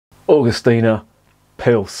Augustiner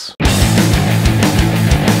Pils.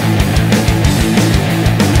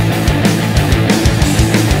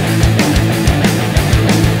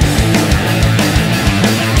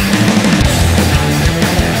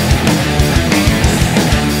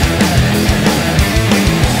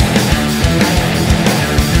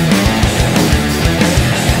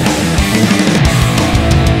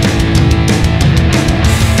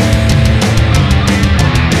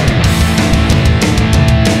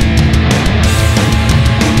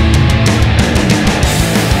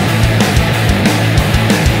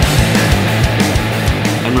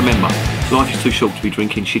 Life is too short to be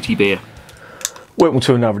drinking shitty beer. Welcome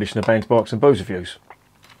to another edition of Bangs, Bikes and Booze Reviews.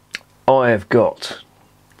 I have got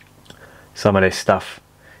some of this stuff.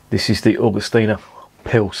 This is the Augustiner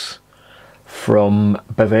Pils from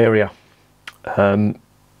Bavaria. I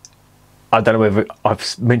don't know whether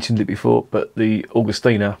I've mentioned it before, but the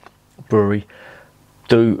Augustiner Brewery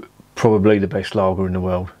do probably the best lager in the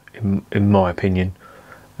world, in my opinion.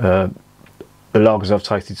 The lagers I've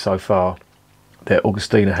tasted so far, their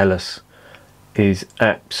Augustiner Helles is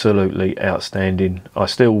absolutely outstanding. I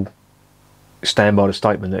still stand by the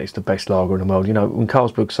statement that it's the best lager in the world. You know, when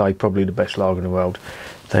Carlsberg say probably the best lager in the world,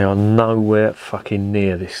 they are nowhere fucking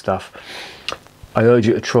near this stuff. I urge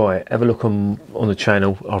you to try it. Have a look on the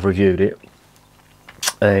channel. I've reviewed it,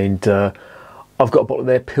 and I've got a bottle of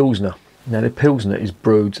their Pilsner. Now, the Pilsner is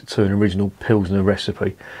brewed to an original Pilsner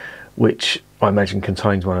recipe, which I imagine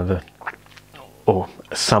contains one of the, or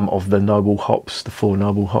some of the noble hops, the 4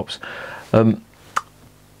 noble hops.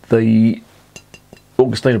 The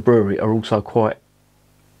Augustiner Brewery are also quite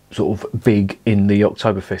sort of big in the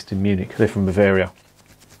Oktoberfest in Munich. They're from Bavaria,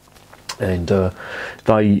 and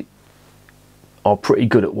they are pretty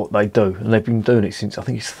good at what they do, and they've been doing it since, I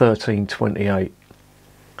think it's 1328.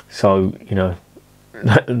 So, you know,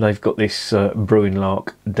 they've got this brewing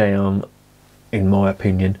lark down, in my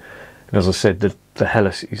opinion. And as I said, the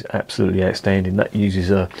Helles is absolutely outstanding. That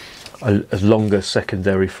uses a longer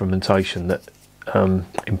secondary fermentation that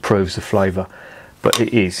improves the flavour. But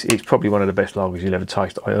it's probably one of the best lagers you'll ever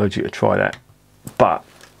taste. I urge you to try that. But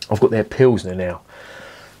I've got their Pilsner now,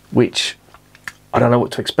 which I don't know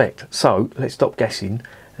what to expect. So let's stop guessing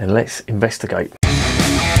and let's investigate.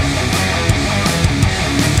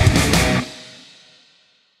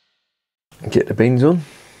 Get the beans on.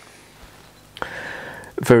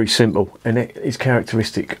 Very simple, and it is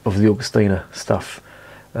characteristic of the Augustiner stuff.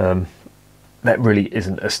 That really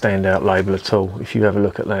isn't a standout label at all. If you have a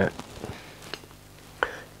look at that,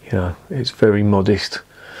 you know, it's very modest.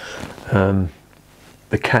 The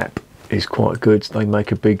cap is quite good. They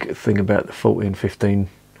make a big thing about the 1415,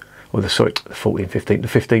 or the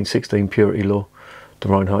 1516 purity law, the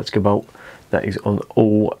Reinheitsgebot. That is on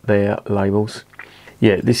all their labels.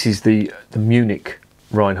 Yeah, this is the Munich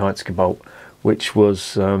Reinheitsgebot, which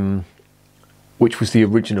was the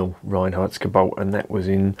original Reinheitsgebot, and that was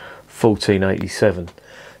in 1487.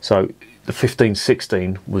 So the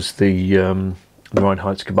 1516 was the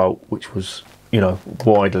Reinheitsgebot, which was, you know,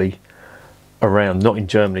 widely around, not in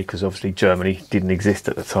Germany, because obviously Germany didn't exist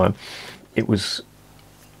at the time. It was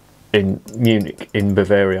in Munich, in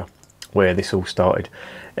Bavaria, where this all started.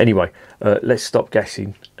 Anyway, let's stop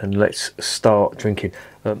guessing and let's start drinking.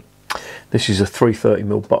 This is a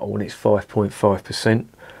 330ml bottle and it's 5.5%.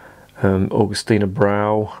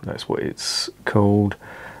 Augustiner-Bräu, that's what it's called.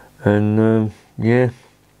 And yeah,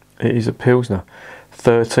 it is a Pilsner.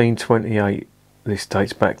 1328 this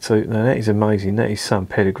dates back to. Now that is amazing. That is some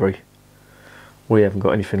pedigree. We haven't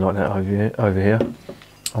got anything like that over here,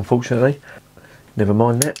 unfortunately. Never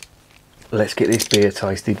mind that. Let's get this beer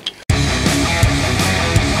tasted.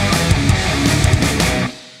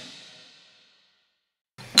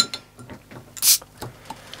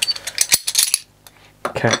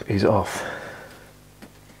 Cap is off.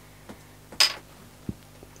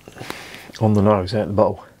 On the nose, out the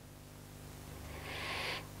bottle.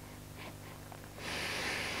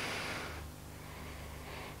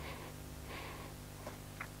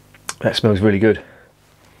 That smells really good.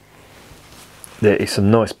 There is some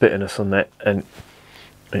nice bitterness on that, and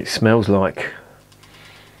it smells like,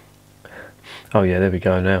 oh yeah, there we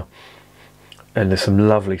go now. And there's some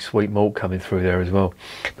lovely sweet malt coming through there as well.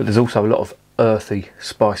 But there's also a lot of earthy,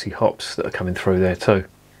 spicy hops that are coming through there too.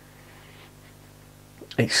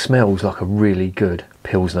 It smells like a really good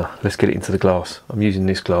Pilsner. Let's get it into the glass. I'm using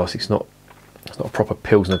this glass. It's not a proper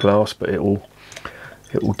Pilsner glass, but it will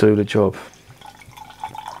do the job.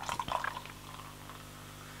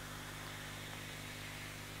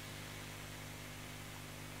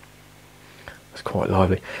 It's quite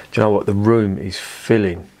lively. Do you know what? The room is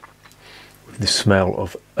filling with the smell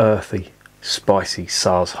of earthy spicy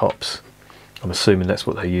saaz hops. I'm assuming that's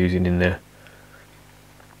what they're using in there.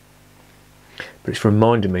 But it's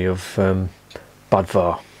reminding me of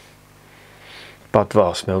Budvar.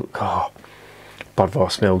 Budvar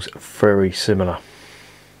smells very similar.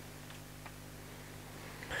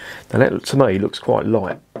 Now that, to me, looks quite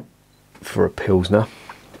light for a Pilsner,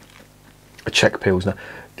 a Czech Pilsner.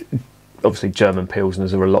 Obviously German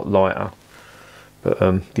Pilsners are a lot lighter, but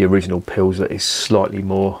the original Pilsner is slightly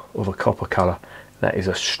more of a copper colour. That is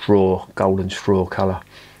a straw, golden straw colour.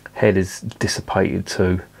 Head is dissipated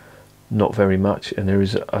too, not very much, and there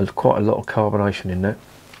is quite a lot of carbonation in that.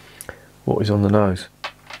 What is on the nose?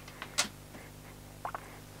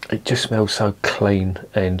 It just smells so clean,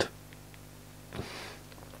 and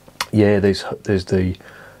yeah, there's the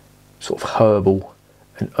sort of herbal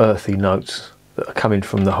and earthy notes that are coming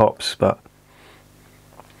from the hops, but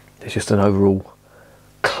there's just an overall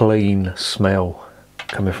clean smell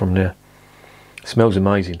coming from there. It smells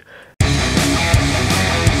amazing.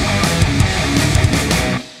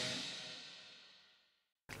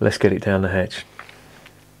 Let's get it down the hatch.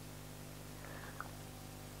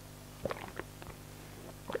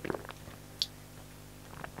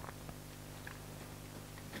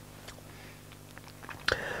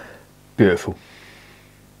 Beautiful.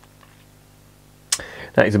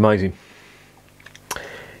 That is amazing.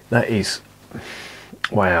 That is,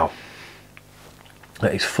 wow.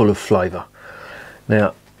 That is full of flavour.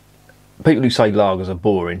 Now, people who say lagers are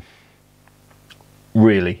boring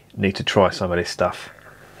really need to try some of this stuff.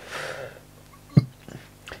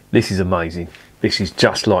 This is amazing. This is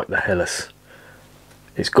just like the Helles.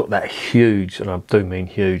 It's got that huge, and I do mean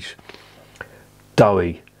huge,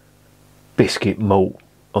 doughy biscuit malt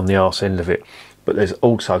on the arse end of it, but there's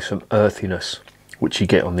also some earthiness which you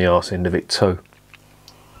get on the arse end of it too.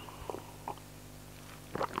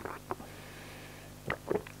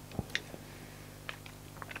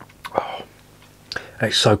 Oh,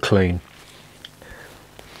 it's so clean.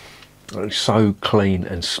 It's so clean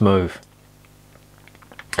and smooth.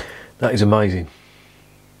 That is amazing,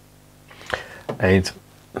 and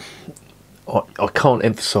I can't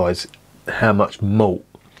emphasise how much malt,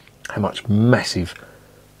 how much massive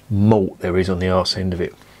malt there is on the arse end of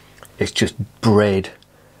it. It's just bread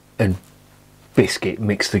and biscuit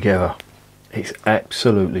mixed together. It's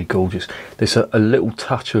absolutely gorgeous. There's a little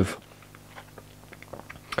touch of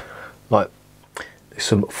like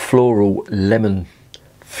some floral lemon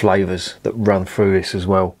flavours that run through this as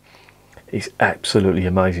well. It's absolutely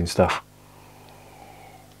amazing stuff.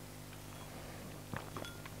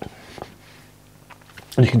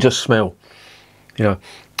 And you can just smell, you know,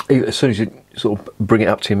 as soon as you sort of bring it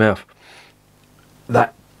up to your mouth,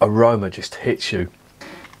 that aroma just hits you.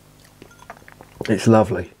 It's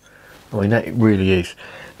lovely. I mean, that it really is.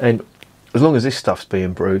 And as long as this stuff's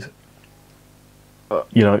being brewed,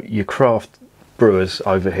 you know, your craft brewers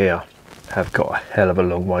over here have got a hell of a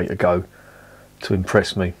long way to go to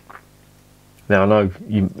impress me. Now I know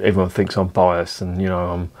everyone thinks I'm biased, and you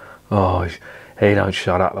know oh, he don't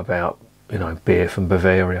shut up about, you know, beer from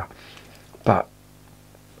Bavaria, but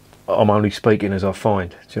I'm only speaking as I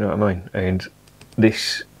find. Do you know what I mean? And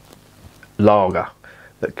this lager,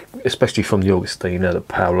 that, especially from the Augustiner, the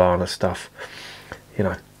Paulaner stuff, you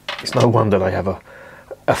know, it's no wonder they have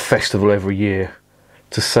a festival every year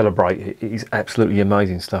to celebrate it. It is absolutely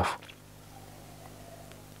amazing stuff.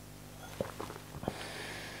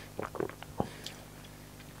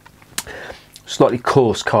 Slightly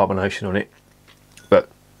coarse carbonation on it, but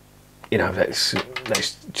you know, that's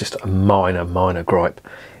just a minor gripe.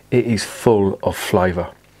 It is full of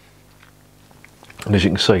flavour, and as you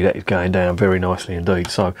can see, that is going down very nicely indeed.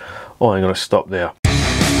 So I'm going to stop there.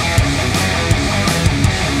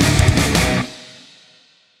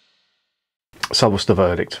 So what's the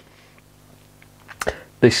verdict?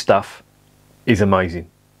 This stuff is amazing,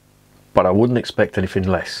 but I wouldn't expect anything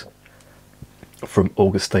less from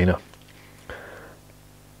Augustiner.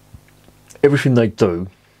 Everything they do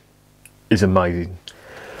is amazing.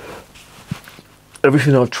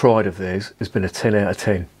 Everything I've tried of theirs has been a 10 out of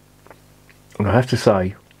 10. And I have to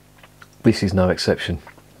say, this is no exception.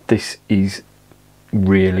 This is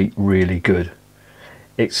really, really good.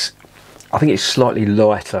 I think it's slightly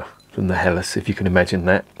lighter than the Helles, if you can imagine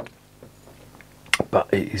that.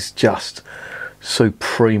 But it is just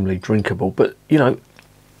supremely drinkable. But, you know,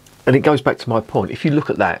 and it goes back to my point. If you look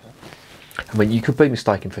at that, I mean, you could be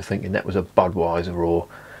mistaken for thinking that was a Budweiser or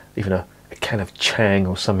even a can of Chang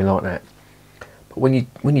or something like that. But when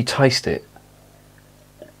you taste it,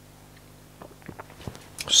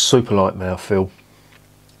 super light mouthfeel.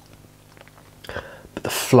 But the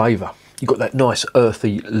flavour, you've got that nice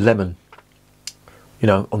earthy lemon you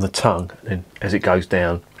know, on the tongue, and then as it goes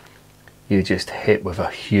down, you're just hit with a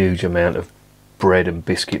huge amount of bread and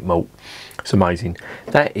biscuit malt. It's amazing.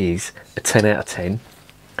 That is a 10 out of 10,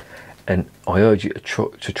 and I urge you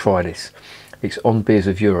to try this. It's on Beers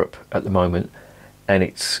of Europe at the moment, and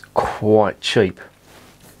it's quite cheap.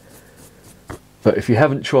 But if you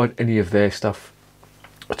haven't tried any of their stuff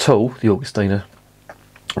at all, the Augustiner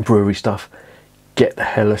Brewery stuff, get the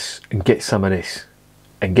Helles and get some of this,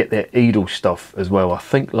 and get their Edel stuff as well. I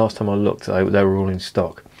think last time I looked they were all in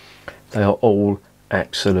stock. They are all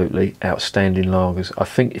absolutely outstanding lagers. I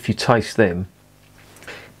think if you taste them,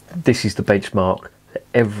 this is the benchmark that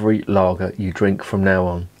every lager you drink from now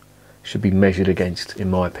on should be measured against, in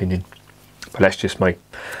my opinion. But that's just me.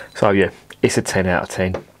 So yeah, it's a 10 out of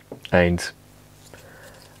 10, and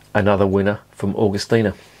another winner from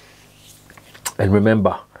Augustiner. And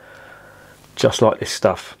remember, just like this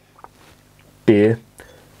stuff, beer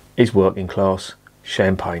is working class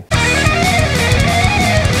champagne.